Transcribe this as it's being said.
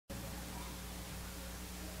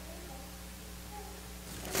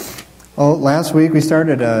Well, last week we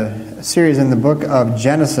started a series in the book of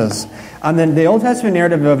Genesis on the Old Testament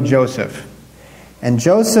narrative of Joseph. And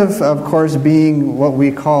Joseph, of course, being what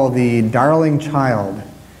we call the darling child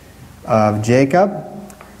of Jacob.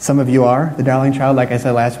 Some of you are the darling child, like I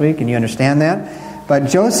said last week, and you understand that. But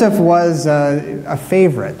Joseph was a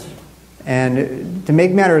favorite. And to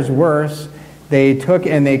make matters worse, they took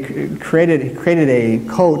and they created a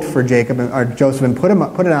coat for Jacob or Joseph and put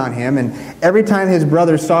it on him. And every time his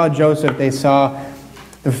brothers saw Joseph, they saw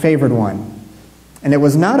the favored one. And it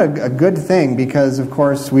was not a good thing because, of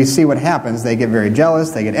course, we see what happens. They get very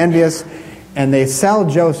jealous, they get envious, and they sell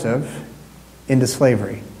Joseph into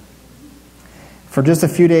slavery for just a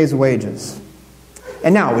few days' wages.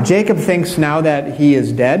 And now, Jacob thinks now that he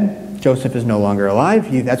is dead. Joseph is no longer alive.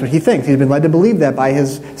 That's what he thinks. He's been led to believe that by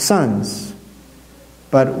his sons.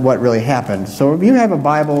 But what really happened? So if you have a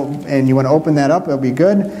Bible and you want to open that up, it'll be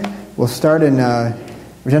good. We'll start in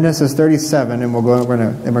Genesis 37, and we're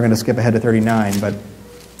going to skip ahead to 39. But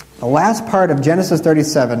the last part of Genesis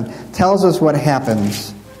 37 tells us what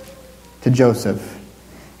happens to Joseph.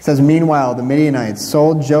 It says, "Meanwhile, the Midianites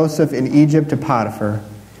sold Joseph in Egypt to Potiphar,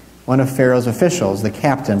 one of Pharaoh's officials, the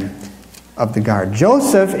captain of the guard."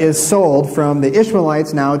 Joseph is sold from the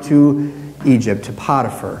Ishmaelites now to Egypt, to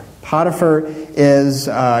Potiphar. Potiphar is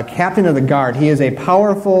captain of the guard. He is a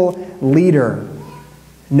powerful leader.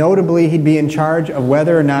 Notably, he'd be in charge of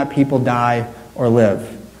whether or not people die or live.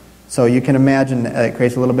 So you can imagine it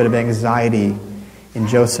creates a little bit of anxiety in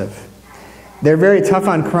Joseph. They're very tough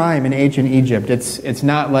on crime in ancient Egypt. It's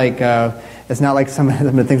not like some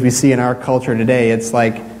of the things we see in our culture today. It's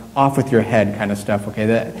like off with your head kind of stuff.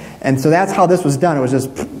 Okay, and so that's how this was done. It was just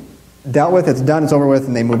dealt with, it's done, it's over with,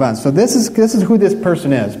 and they move on. So this is who this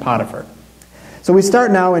person is, Potiphar. So we start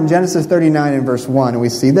now in Genesis 39 and verse 1, and we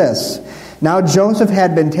see this. "Now Joseph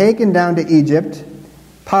had been taken down to Egypt.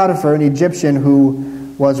 Potiphar, an Egyptian who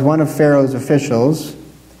was one of Pharaoh's officials,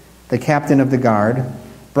 the captain of the guard,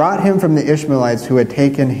 brought him from the Ishmaelites who had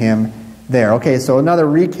taken him there." Okay, so another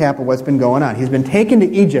recap of what's been going on. He's been taken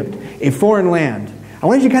to Egypt, a foreign land. I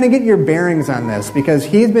want you to kind of get your bearings on this because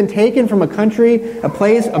he's been taken from a country, a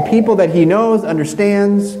place, a people that he knows,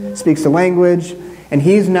 understands, speaks the language, and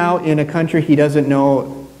he's now in a country he doesn't know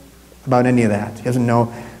about any of that. He doesn't know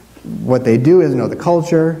what they do, doesn't know the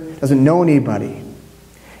culture, doesn't know anybody.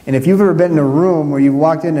 And if you've ever been in a room where you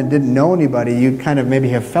walked in and didn't know anybody, you kind of maybe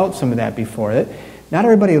have felt some of that before. Not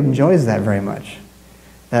everybody enjoys that very much.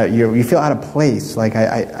 You feel out of place, like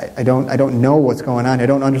I don't know what's going on. I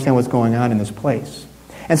don't understand what's going on in this place.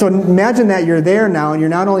 And so imagine that you're there now, and you're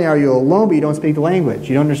not only are you alone, but you don't speak the language.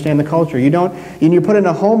 You don't understand the culture. And you're put in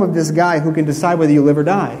a home of this guy who can decide whether you live or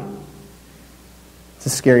die. It's a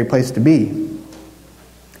scary place to be.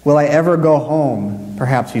 Will I ever go home?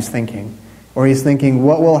 Perhaps he's thinking. Or he's thinking,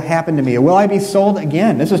 what will happen to me? Will I be sold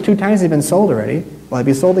again? This is 2 times he's been sold already. Will I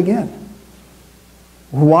be sold again?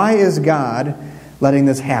 Why is God letting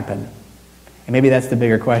this happen? And maybe that's the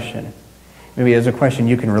bigger question. Maybe it's a question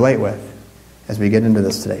you can relate with as we get into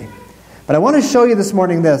this today. But I want to show you this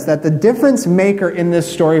morning that the difference maker in this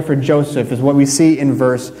story for Joseph is what we see in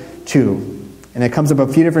verse 2. And it comes up a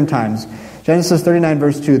few different times. Genesis 39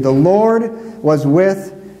 verse 2. "The Lord was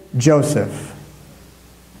with Joseph,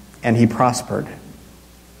 and he prospered,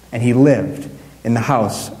 and he lived in the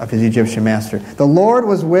house of his Egyptian master." The Lord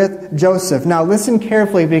was with Joseph. Now listen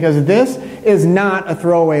carefully because this is not a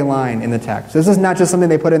throwaway line in the text. This is not just something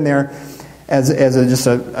they put in there as just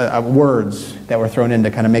words that were thrown in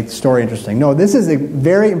to kind of make the story interesting. No, this is a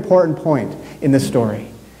very important point in this story.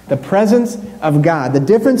 The presence of God. The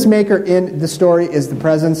difference maker in the story is the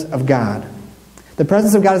presence of God. The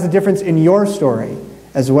presence of God is the difference in your story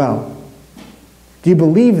as well. Do you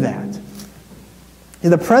believe that?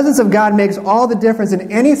 The presence of God makes all the difference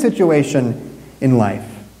in any situation in life.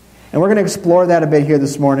 And we're going to explore that a bit here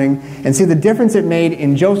this morning and see the difference it made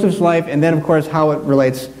in Joseph's life and then, of course, how it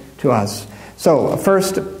relates to us. So,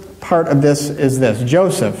 first part of this is this.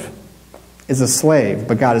 Joseph is a slave,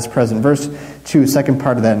 but God is present. Verse 2, second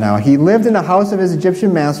part of that now. "He lived in the house of his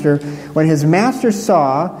Egyptian master. When his master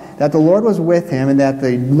saw that the Lord was with him and that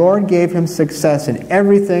the Lord gave him success in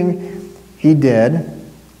everything he did,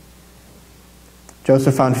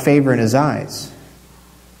 Joseph found favor in his eyes."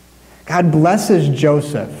 God blesses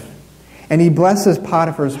Joseph, and he blesses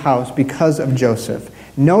Potiphar's house because of Joseph.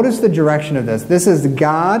 Notice the direction of this. This is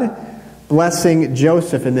God blessing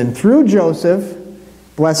Joseph, and then through Joseph,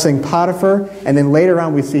 blessing Potiphar, and then later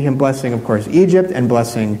on we see him blessing, of course, Egypt and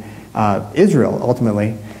blessing Israel,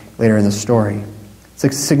 ultimately, later in the story. It's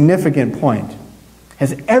a significant point. It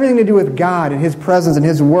has everything to do with God and his presence and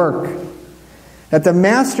his work. That the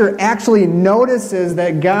master actually notices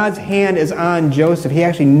that God's hand is on Joseph. He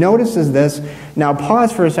actually notices this. Now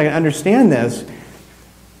pause for a second, understand this.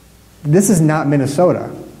 This is not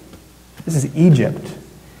Minnesota. This is Egypt.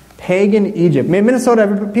 Pagan Egypt.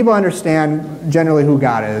 Minnesota, people understand generally who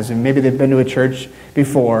God is, and maybe they've been to a church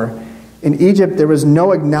before. In Egypt, there was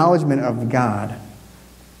no acknowledgement of God.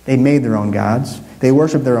 They made their own gods. They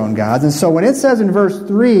worshiped their own gods. And so when it says in verse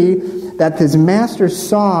 3 that his master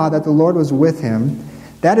saw that the Lord was with him,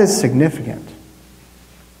 that is significant.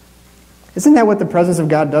 Isn't that what the presence of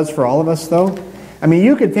God does for all of us, though? I mean,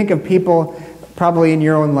 you could think of people probably in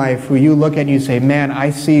your own life who you look at and you say, man,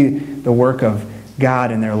 I see the work of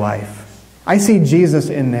God in their life. I see Jesus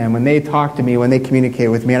in them when they talk to me, when they communicate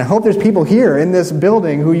with me. And I hope there's people here in this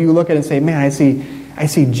building who you look at and say, man, I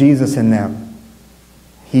see Jesus in them.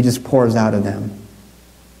 He just pours out of them.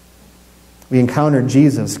 We encountered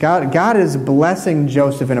Jesus. God is blessing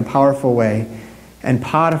Joseph in a powerful way, and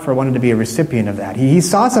Potiphar wanted to be a recipient of that. He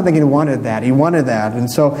saw something and wanted that. He wanted that.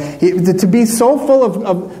 And so to be so full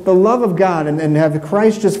of the love of God and have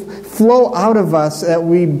Christ just flow out of us that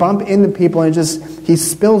we bump into people and he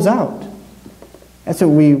spills out. That's what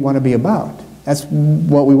we want to be about. That's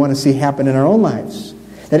what we want to see happen in our own lives.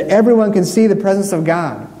 That everyone can see the presence of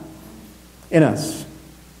God in us.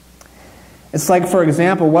 It's like, for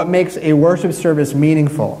example, what makes a worship service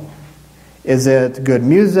meaningful? Is it good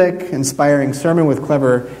music, inspiring sermon with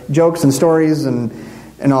clever jokes and stories and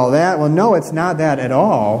all that? Well, no, it's not that at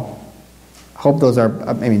all. Hope those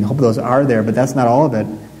are there, but that's not all of it.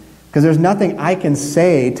 Because there's nothing I can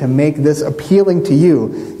say to make this appealing to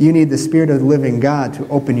you. You need the Spirit of the living God to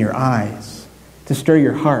open your eyes, to stir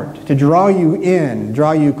your heart, to draw you in,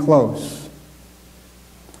 draw you close.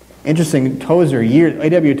 Interesting,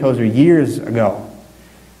 A.W. Tozer years ago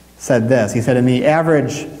said this. He said, in the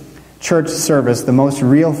average church service, the most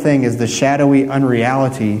real thing is the shadowy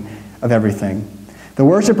unreality of everything. The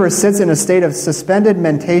worshiper sits in a state of suspended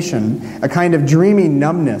mentation. A kind of dreamy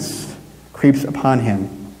numbness creeps upon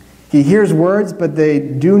him. He hears words, but they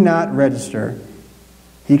do not register.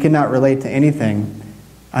 He cannot relate to anything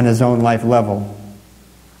on his own life level.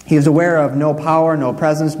 He is aware of no power, no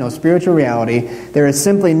presence, no spiritual reality. There is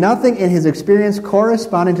simply nothing in his experience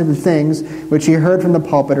corresponding to the things which he heard from the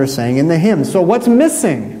pulpit or sang in the hymns. So what's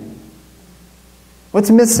missing? What's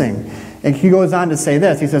missing? And he goes on to say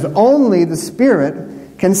this. He says, only the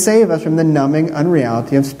Spirit can save us from the numbing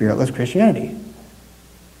unreality of spiritless Christianity.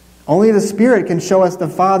 Only the Spirit can show us the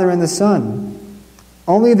Father and the Son.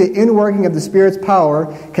 Only the inworking of the Spirit's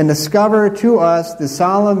power can discover to us the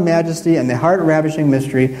solemn majesty and the heart-ravishing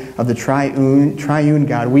mystery of the triune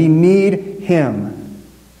God. We need Him.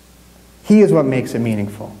 He is what makes it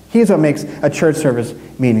meaningful. He is what makes a church service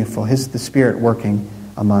meaningful. The Spirit working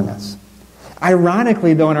among us.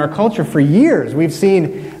 Ironically, though, in our culture for years, we've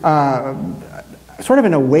seen sort of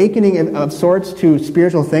an awakening of sorts to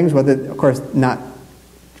spiritual things, whether, of course, not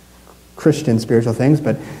Christian spiritual things,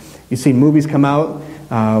 but you've seen movies come out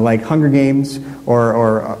like Hunger Games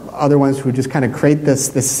or other ones who just kind of create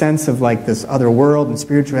this sense of like this other world and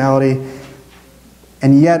spirituality,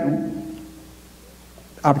 and yet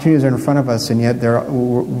opportunities are in front of us, and yet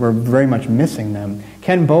we're very much missing them.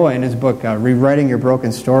 Ken Boa, in his book Rewriting Your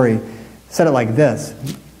Broken Story, said it like this.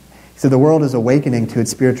 He said, the world is awakening to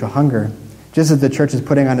its spiritual hunger, just as the church is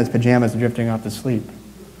putting on its pajamas and drifting off to sleep.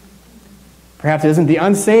 Perhaps it isn't the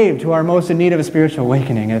unsaved who are most in need of a spiritual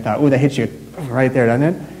awakening. And I thought, ooh, that hits you right there,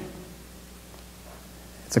 doesn't it?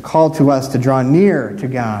 It's a call to us to draw near to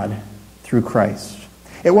God through Christ.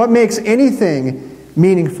 And what makes anything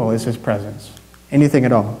meaningful is His presence. Anything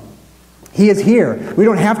at all. He is here. We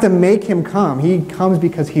don't have to make Him come. He comes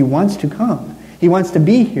because He wants to come. He wants to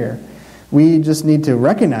be here. We just need to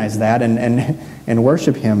recognize that and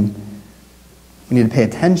worship Him. We need to pay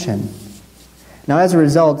attention. Now, as a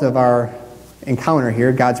result of our encounter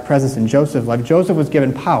here, God's presence in Joseph's life, Joseph was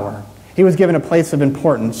given power. He was given a place of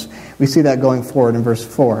importance. We see that going forward in verse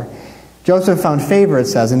 4. Joseph found favor, it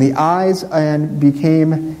says, in the eyes and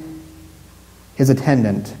became his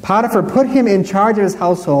attendant. Potiphar put him in charge of his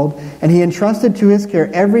household, and he entrusted to his care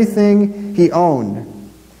everything he owned.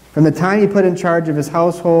 From the time he put in charge of his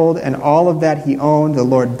household and all of that he owned, the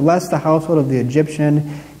Lord blessed the household of the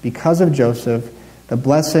Egyptian because of Joseph. The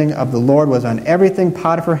blessing of the Lord was on everything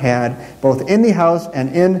Potiphar had, both in the house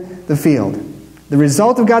and in the field. The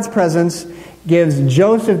result of God's presence gives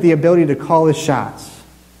Joseph the ability to call his shots.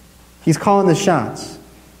 He's calling the shots.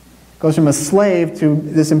 Goes from a slave to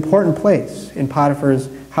this important place in Potiphar's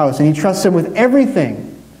house, and he trusts him with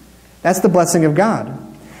everything. That's the blessing of God.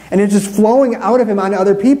 And it's just flowing out of him onto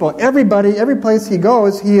other people. Everybody, every place he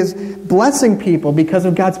goes, he is blessing people because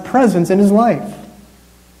of God's presence in his life.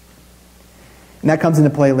 And that comes into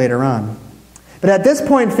play later on. But at this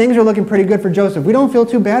point, things are looking pretty good for Joseph. We don't feel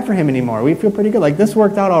too bad for him anymore. We feel pretty good. Like, this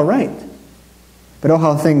worked out all right. But oh,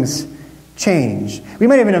 how things change. We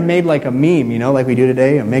might even have made like a meme, like we do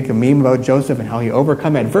today, and make a meme about Joseph and how he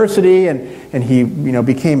overcome adversity and he,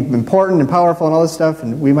 became important and powerful and all this stuff.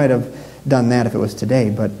 And we might have done that if it was today.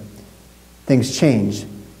 But things change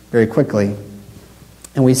very quickly.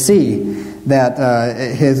 And we see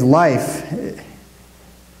that his life,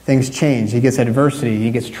 things change. He gets adversity, he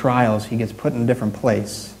gets trials, he gets put in a different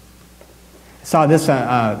place. I saw this,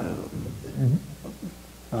 I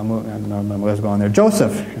don't know what's going on there.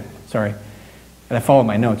 Joseph, sorry, I followed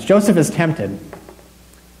my notes. Joseph is tempted,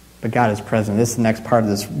 but God is present. This is the next part of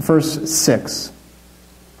this. Verse 6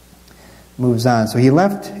 moves on. So he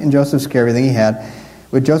left in Joseph's care everything he had.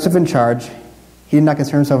 With Joseph in charge, he did not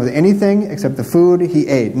concern himself with anything except the food he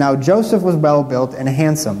ate. Now Joseph was well-built and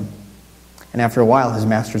handsome. And after a while, his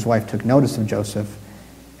master's wife took notice of Joseph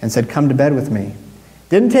and said, "Come to bed with me."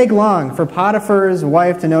 Didn't take long for Potiphar's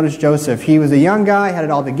wife to notice Joseph. He was a young guy, had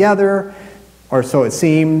it all together, or so it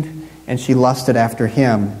seemed, and she lusted after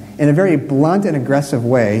him. In a very blunt and aggressive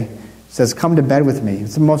way, says, "Come to bed with me."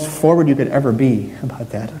 It's the most forward you could ever be about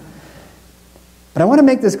that. But I want to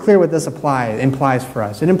make this clear what this implies for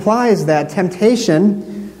us. It implies that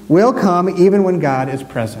temptation will come even when God is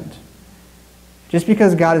present. Just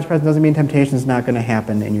because God is present doesn't mean temptation is not going to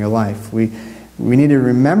happen in your life. We need to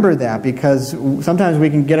remember that, because sometimes we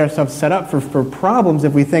can get ourselves set up for problems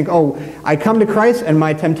if we think, oh, I come to Christ and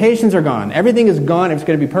my temptations are gone. Everything is gone. It's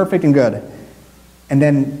going to be perfect and good. And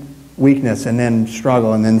then weakness, and then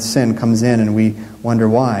struggle, and then sin comes in, and we wonder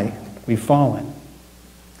why we've fallen.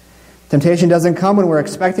 Temptation doesn't come when we're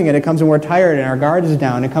expecting it. It comes when we're tired and our guard is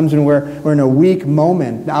down. It comes when we're in a weak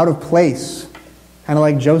moment, out of place. Kind of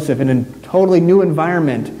like Joseph in a totally new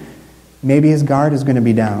environment. Maybe his guard is going to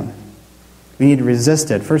be down. We need to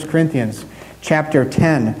resist it. 1 Corinthians chapter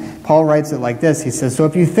 10, Paul writes it like this. He says, "So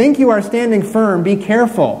if you think you are standing firm, be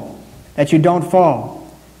careful that you don't fall.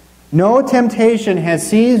 No temptation has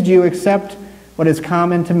seized you except what is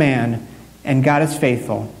common to man, and God is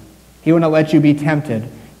faithful. He will not let you be tempted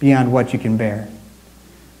beyond what you can bear.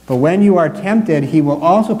 But when you are tempted, He will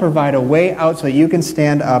also provide a way out so that you can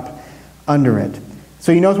stand up under it."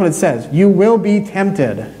 So you notice what it says. You will be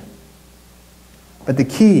tempted. But the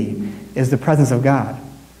key is the presence of God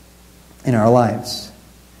in our lives.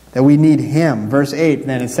 That we need Him. Verse 8,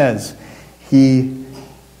 then it says, He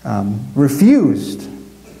refused.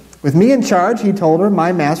 "With me in charge," he told her,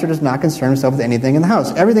 "my master does not concern himself with anything in the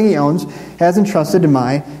house. Everything he owns has entrusted to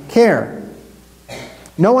my care.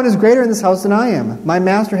 No one is greater in this house than I am. My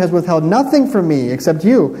master has withheld nothing from me except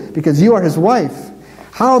you, because you are his wife.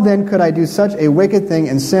 How then could I do such a wicked thing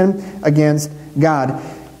and sin against God?"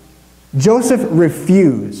 Joseph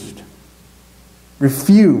refused.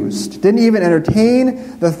 Refused. Didn't even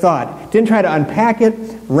entertain the thought. Didn't try to unpack it,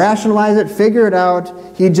 rationalize it, figure it out.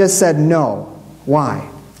 He just said no. Why?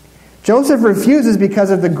 Joseph refuses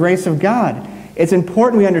because of the grace of God. It's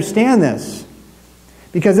important we understand this,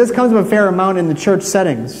 because this comes up a fair amount in the church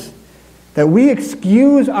settings, that we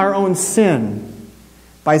excuse our own sin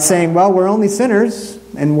by saying, well, we're only sinners,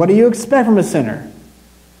 and what do you expect from a sinner?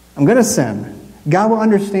 I'm going to sin. God will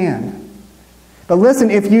understand. But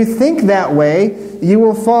listen, if you think that way, you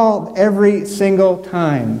will fall every single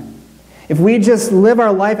time. If we just live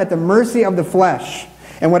our life at the mercy of the flesh,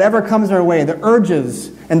 and whatever comes our way, the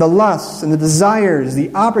urges and the lusts and the desires,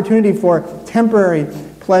 the opportunity for temporary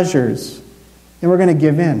pleasures, then we're going to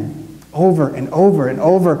give in over and over and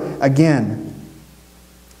over again.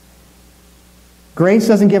 Grace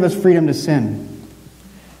doesn't give us freedom to sin.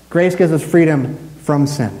 Grace gives us freedom from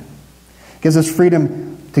sin. It gives us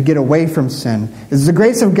freedom to get away from sin. It's the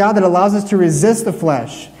grace of God that allows us to resist the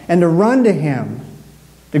flesh and to run to Him.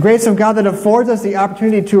 The grace of God that affords us the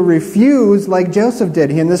opportunity to refuse, like Joseph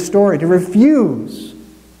did in this story, to refuse.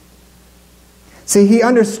 See, he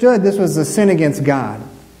understood this was a sin against God.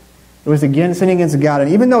 It was again sin against God.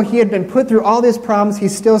 And even though he had been put through all these problems, he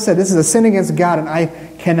still said, this is a sin against God, and I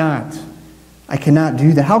cannot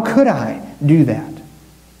do that. How could I do that?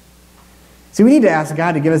 See, we need to ask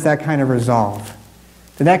God to give us that kind of resolve,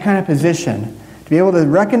 to that kind of position, to be able to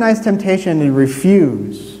recognize temptation and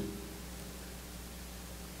refuse.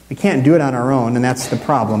 We can't do it on our own, and that's the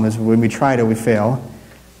problem, is when we try to, we fail.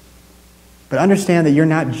 But understand that you're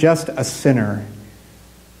not just a sinner.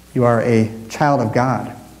 You are a child of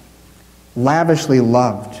God, lavishly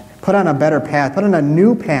loved, put on a better path, put on a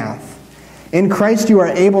new path. In Christ you are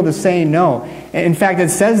able to say no. In fact, it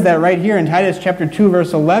says that right here in Titus chapter 2,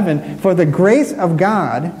 verse 11, "For the grace of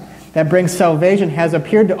God that brings salvation has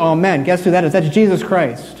appeared to all men." Guess who that is? That's Jesus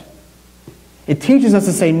Christ. It teaches us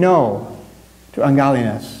to say no to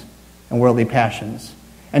ungodliness and worldly passions,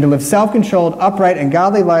 and to live self-controlled, upright, and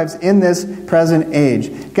godly lives in this present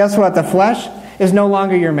age. Guess what? The flesh is no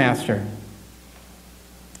longer your master.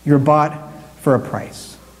 You're bought for a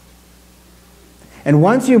price. And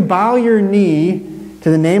once you bow your knee to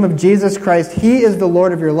the name of Jesus Christ, He is the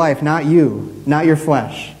Lord of your life, not you, not your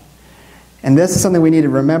flesh. And this is something we need to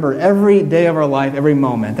remember every day of our life, every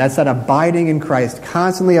moment. That's that abiding in Christ,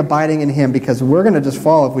 constantly abiding in Him, because we're going to just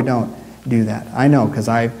fall if we don't do that. I know, because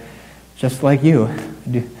I, just like you,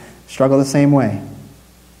 struggle the same way.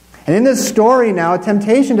 And in this story now,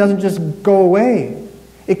 temptation doesn't just go away.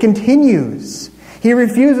 It continues. He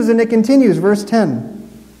refuses and it continues. Verse 10.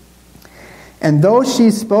 And though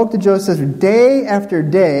she spoke to Joseph day after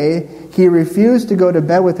day, he refused to go to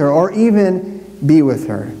bed with her or even be with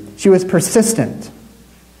her. She was persistent,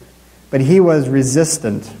 but he was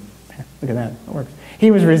resistant. Look at that. That works.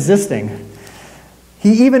 He was resisting.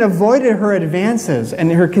 He even avoided her advances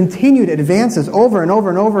and her continued advances over and over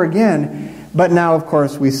and over again. But now, of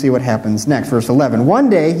course, we see what happens next. Verse 11.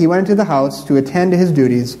 One day he went into the house to attend to his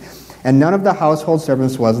duties, and none of the household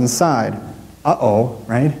servants was inside. Uh-oh,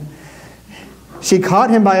 right? She caught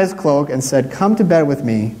him by his cloak and said, "Come to bed with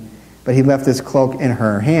me." But he left his cloak in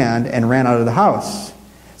her hand and ran out of the house.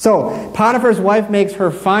 So Potiphar's wife makes her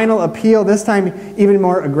final appeal, this time even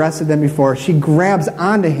more aggressive than before. She grabs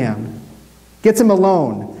onto him, gets him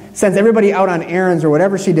alone, sends everybody out on errands or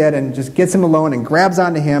whatever she did, and just gets him alone and grabs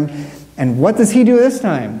onto him. And what does he do this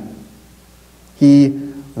time?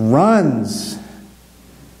 He runs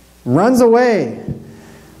away.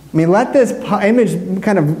 I mean, let this image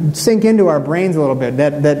kind of sink into our brains a little bit.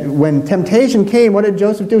 That when temptation came, what did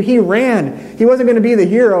Joseph do? He ran. He wasn't going to be the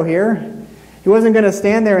hero here. He wasn't going to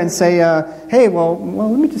stand there and say, hey, well,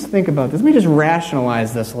 let me just think about this. Let me just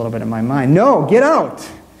rationalize this a little bit in my mind. No, get out.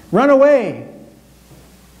 Run away.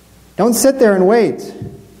 Don't sit there and wait.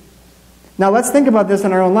 Now, let's think about this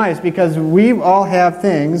in our own lives, because we all have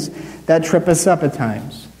things that trip us up at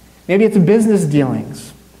times. Maybe it's business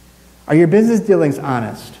dealings. Are your business dealings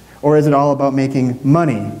honest? Or is it all about making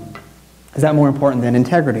money? Is that more important than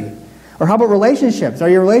integrity? Or how about relationships? Are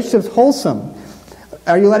your relationships wholesome?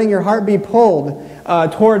 Are you letting your heart be pulled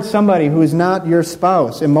towards somebody who is not your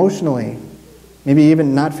spouse emotionally? Maybe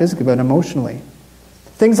even not physically, but emotionally.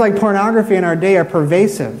 Things like pornography in our day are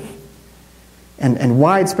pervasive and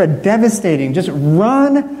widespread, devastating. Just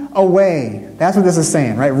run away. That's what this is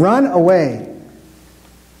saying, right? Run away.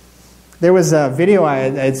 There was a video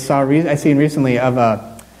I seen recently of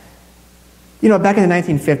back in the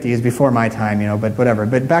 1950s, before my time, but whatever.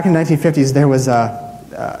 But back in the 1950s, there was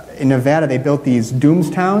in Nevada, they built these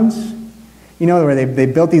doomstowns, where they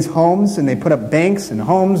built these homes and they put up banks and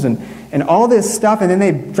homes and all this stuff, and then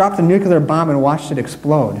they dropped a nuclear bomb and watched it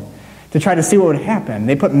explode to try to see what would happen.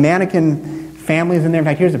 They put mannequin families in there. In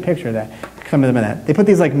fact, here's a picture of that. Some of them of that. They put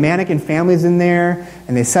these like mannequin families in there,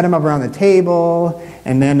 and they set them up around the table,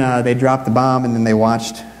 and then they dropped the bomb, and then they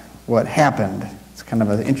watched what happened. It's kind of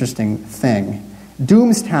an interesting thing.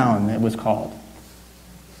 Doomstown, it was called.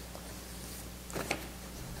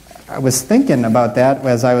 I was thinking about that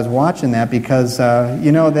as I was watching that, because,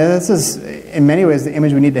 this is, in many ways, the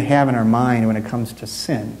image we need to have in our mind when it comes to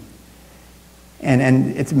sin.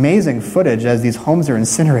 And it's amazing footage as these homes are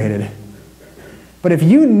incinerated. But if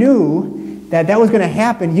you knew that was going to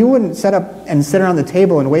happen, you wouldn't set up and sit around the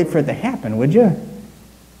table and wait for it to happen, would you?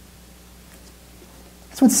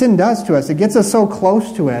 That's what sin does to us. It gets us so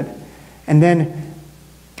close to it, and then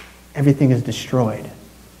everything is destroyed.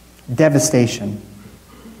 Devastation.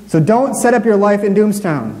 So don't set up your life in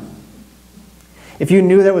Doomstown. If you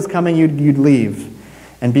knew that was coming, you'd leave.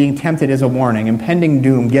 And being tempted is a warning. Impending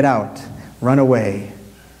doom, get out. Run away.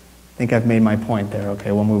 I think I've made my point there.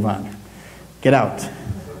 Okay, we'll move on. Get out.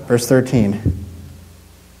 Verse 13.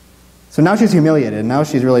 So now she's humiliated, and now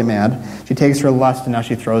she's really mad. She takes her lust, and now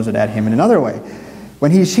she throws it at him in another way.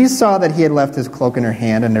 When she saw that he had left his cloak in her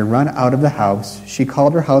hand and had run out of the house, she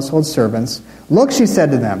called her household servants. "Look," she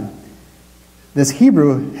said to them, "this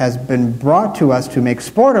Hebrew has been brought to us to make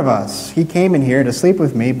sport of us. He came in here to sleep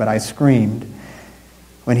with me, but I screamed.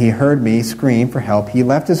 When he heard me scream for help, he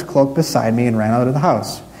left his cloak beside me and ran out of the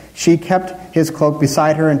house. She kept his cloak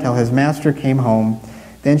beside her until his master came home.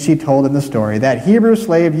 Then she told him the story. That Hebrew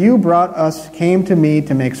slave you brought us came to me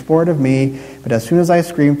to make sport of me, but as soon as I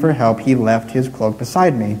screamed for help, he left his cloak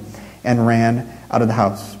beside me and ran out of the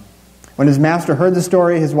house." When his master heard the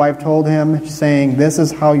story, his wife told him, saying, "This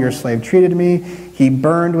is how your slave treated me." He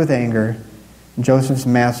burned with anger. Joseph's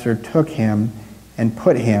master took him and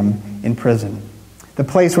put him in prison, the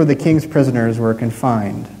place where the king's prisoners were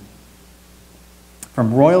confined.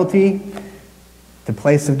 From royalty the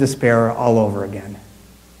place of despair all over again.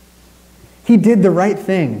 He did the right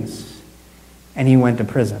things, and he went to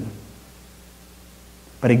prison.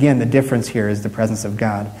 But again, the difference here is the presence of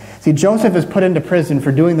God. See, Joseph is put into prison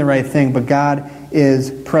for doing the right thing, but God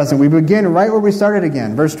is present. We begin right where we started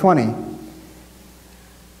again, verse 20.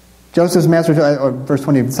 Joseph's master, or verse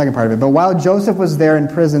 20, the second part of it. But while Joseph was there in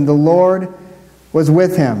prison, the Lord was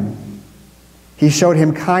with him. He showed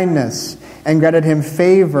him kindness and granted him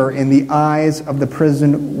favor in the eyes of the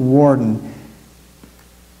prison warden.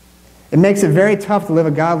 It makes it very tough to live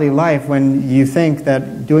a godly life when you think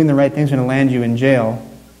that doing the right thing is going to land you in jail.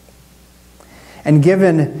 And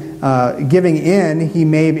giving in,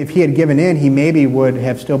 if he had given in, he maybe would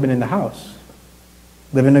have still been in the house,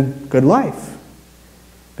 living a good life.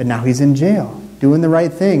 But now he's in jail. Doing the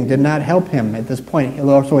right thing did not help him at this point,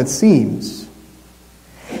 so it seems.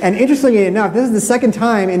 And interestingly enough, this is the second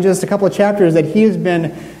time in just a couple of chapters that he has been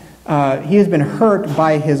hurt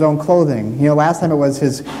by his own clothing. Last time it was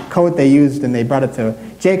his coat they used, and they brought it to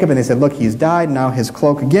Jacob, and they said, look, he's died. Now his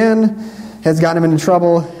cloak again has gotten him into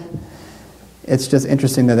trouble. It's just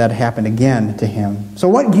interesting that happened again to him. So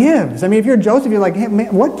what gives? If you're Joseph, you're like, hey,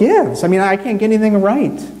 man, what gives? I can't get anything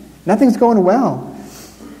right. Nothing's going well.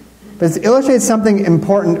 But it illustrates something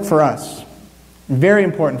important for us. Very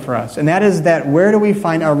important for us. And that is that where do we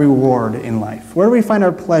find our reward in life? Where do we find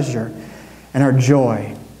our pleasure and our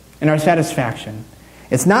joy and our satisfaction?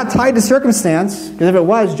 It's not tied to circumstance, because if it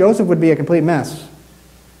was, Joseph would be a complete mess.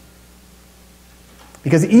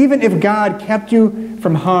 Because even if God kept you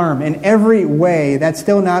from harm in every way, that's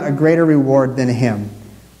still not a greater reward than Him.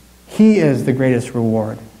 He is the greatest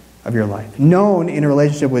reward of your life, known in a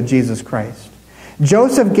relationship with Jesus Christ.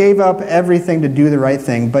 Joseph gave up everything to do the right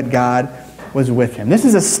thing, but God was with him. This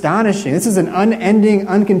is astonishing. This is an unending,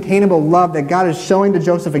 uncontainable love that God is showing to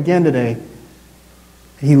Joseph again today.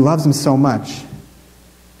 He loves him so much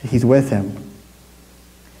that He's with him.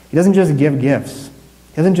 He doesn't just give gifts.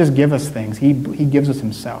 He doesn't just give us things. He gives us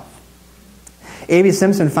Himself. A.B.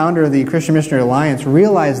 Simpson, founder of the Christian Missionary Alliance,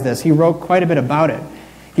 realized this. He wrote quite a bit about it.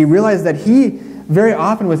 He realized that he very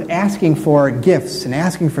often was asking for gifts and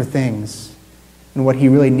asking for things. And what he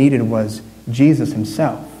really needed was Jesus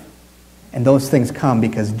Himself. And those things come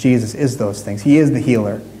because Jesus is those things. He is the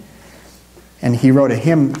healer. And he wrote a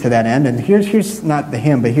hymn to that end. And here's not the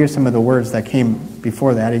hymn, but here's some of the words that came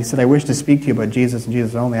before that. He said, I wish to speak to you about Jesus and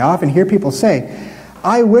Jesus only. I often hear people say,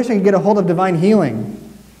 I wish I could get a hold of divine healing,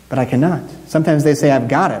 but I cannot. Sometimes they say, I've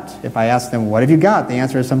got it. If I ask them, what have you got? The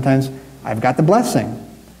answer is sometimes, I've got the blessing,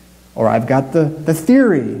 or I've got the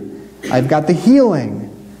theory, I've got the healing,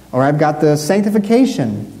 or I've got the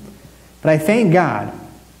sanctification. But I thank God, I'm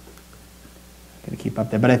going to keep up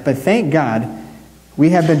there, but thank God, we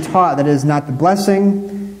have been taught that it is not the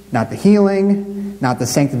blessing, not the healing, not the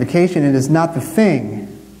sanctification, it is not the thing.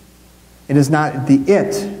 It is not the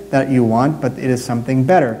it that you want, but it is something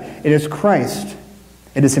better. It is Christ.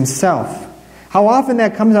 It is Himself. How often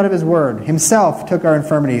that comes out of His Word. Himself took our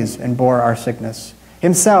infirmities and bore our sickness.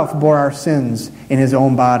 Himself bore our sins in His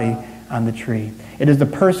own body on the tree. It is the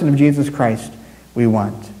person of Jesus Christ we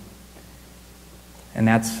want. And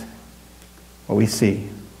that's what we see.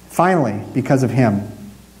 Finally, because of Him,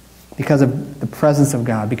 because of the presence of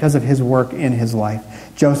God, because of His work in his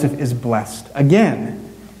life, Joseph is blessed. Again,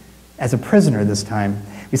 as a prisoner this time.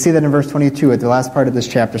 We see that in verse 22 at the last part of this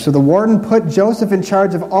chapter. So the warden put Joseph in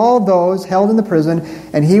charge of all those held in the prison,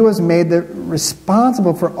 and he was made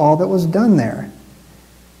responsible for all that was done there.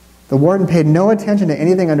 The warden paid no attention to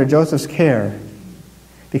anything under Joseph's care,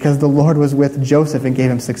 because the Lord was with Joseph and gave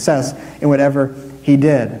him success in whatever he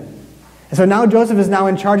did. And so now Joseph is now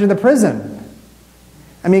in charge of the prison.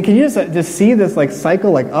 Can you just see this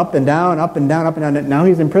cycle, up and down, up and down, up and down. Now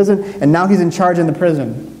he's in prison, and now he's in charge in the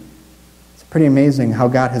prison. Pretty amazing how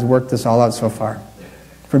God has worked this all out so far.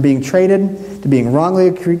 From being traded, to being wrongly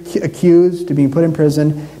accused, to being put in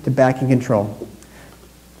prison, to back in control.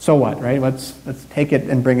 So what, right? Let's take it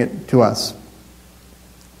and bring it to us.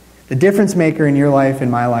 The difference maker in your life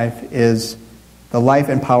and my life is the life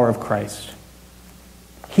and power of Christ.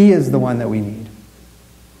 He is the one that we need.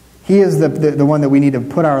 He is the one that we need to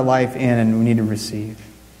put our life in and we need to receive.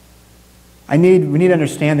 We need to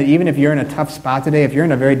understand that even if you're in a tough spot today, if you're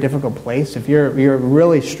in a very difficult place, if you're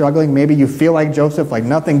really struggling, maybe you feel like Joseph, like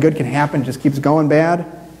nothing good can happen, just keeps going bad,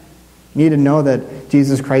 you need to know that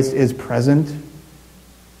Jesus Christ is present.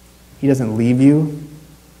 He doesn't leave you.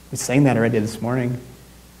 We sang that already this morning,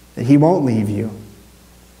 that He won't leave you.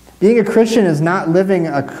 Being a Christian is not living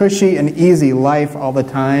a cushy and easy life all the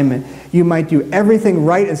time. You might do everything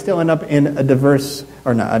right and still end up in an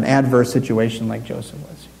adverse situation like Joseph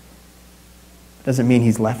was. Doesn't mean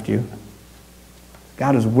He's left you.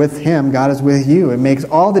 God is with him. God is with you. It makes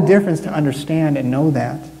all the difference to understand and know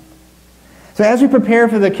that. So as we prepare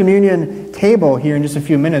for the communion table here in just a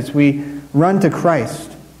few minutes, we run to Christ.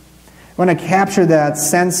 We want to capture that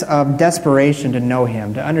sense of desperation to know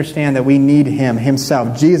him, to understand that we need him,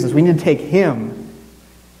 himself, Jesus. We need to take him.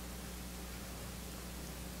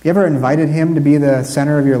 Have you ever invited him to be the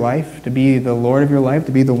center of your life, to be the Lord of your life,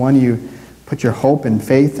 to be the one you put your hope and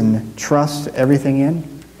faith and trust everything in?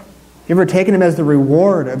 Have you ever taken him as the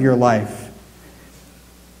reward of your life?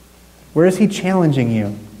 Where is he challenging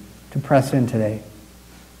you to press in today?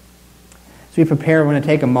 As we prepare, we want to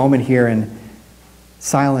take a moment here in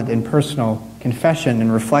silent and personal confession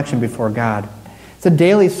and reflection before God. It's a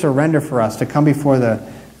daily surrender for us to come before the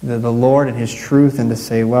Lord and his truth and to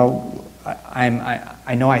say, well,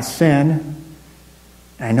 I know I sin,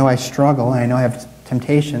 and I know I struggle, and I know I have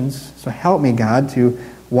temptations, so help me, God, to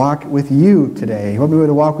walk with you today. Help me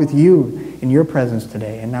to walk with you in your presence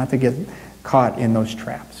today and not to get caught in those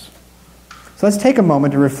traps. So let's take a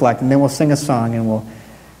moment to reflect, and then we'll sing a song, and we'll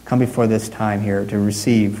come before this time here to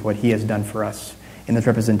receive what he has done for us in this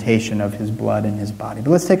representation of his blood and his body.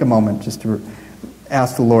 But let's take a moment just to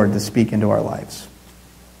ask the Lord to speak into our lives.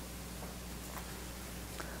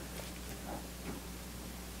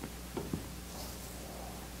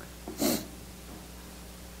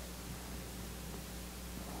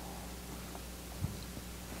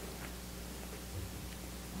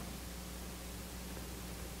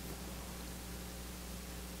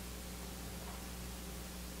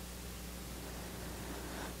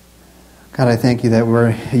 God, I thank you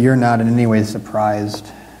that you're not in any way surprised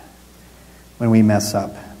when we mess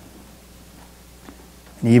up.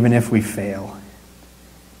 And even if we fail,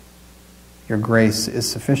 your grace is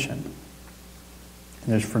sufficient. And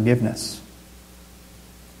there's forgiveness.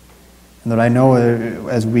 And that I know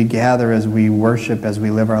as we gather, as we worship, as we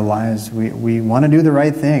live our lives, we want to do the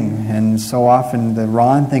right thing. And so often the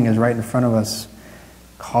wrong thing is right in front of us,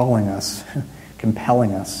 calling us,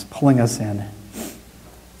 compelling us, pulling us in.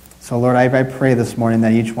 So Lord, I pray this morning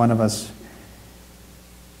that each one of us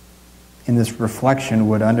in this reflection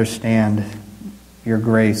would understand your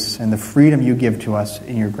grace and the freedom you give to us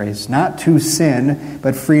in your grace. Not to sin,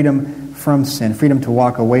 but freedom from sin. Freedom to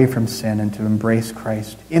walk away from sin and to embrace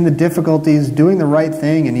Christ. In the difficulties, doing the right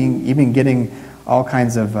thing and even getting all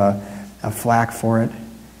kinds of flack for it.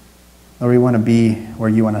 Lord, we want to be where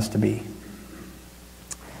you want us to be.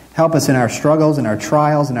 Help us in our struggles, in our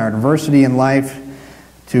trials, in our adversity in life,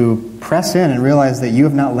 to press in and realize that you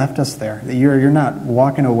have not left us there, that you're not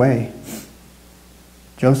walking away.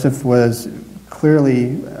 Joseph was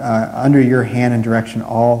clearly under your hand and direction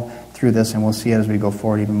all through this, and we'll see it as we go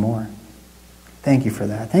forward even more. Thank you for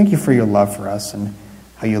that. Thank you for your love for us and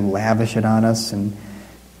how you lavish it on us, and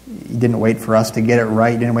you didn't wait for us to get it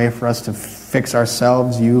right. You didn't wait for us to fix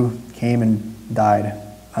ourselves. You came and died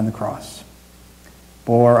on the cross,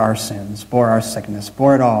 bore our sins, bore our sickness,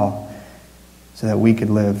 bore it all, so that we could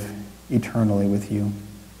live eternally with you.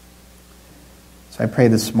 So I pray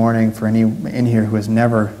this morning for any in here who has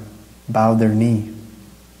never bowed their knee,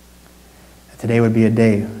 that today would be a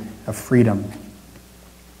day of freedom.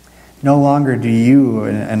 No longer do you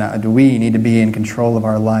and do we need to be in control of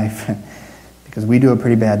our life, because we do a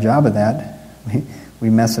pretty bad job of that. We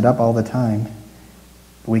mess it up all the time.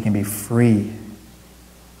 But we can be free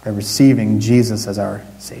by receiving Jesus as our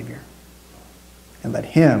Savior. And let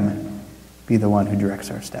him be the one who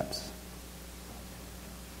directs our steps.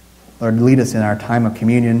 Lord, lead us in our time of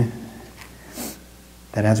communion,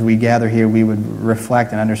 that as we gather here, we would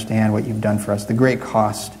reflect and understand what you've done for us, the great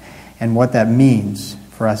cost, and what that means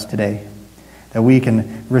for us today. That we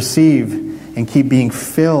can receive and keep being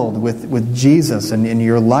filled with Jesus and in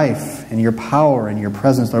your life and your power and your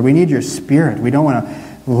presence. Lord, we need your Spirit. We don't want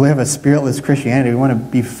to live a spiritless Christianity. We want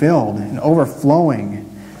to be filled and overflowing.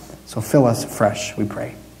 So fill us fresh, we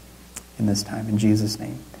pray, in this time. In Jesus'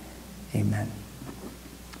 name, amen.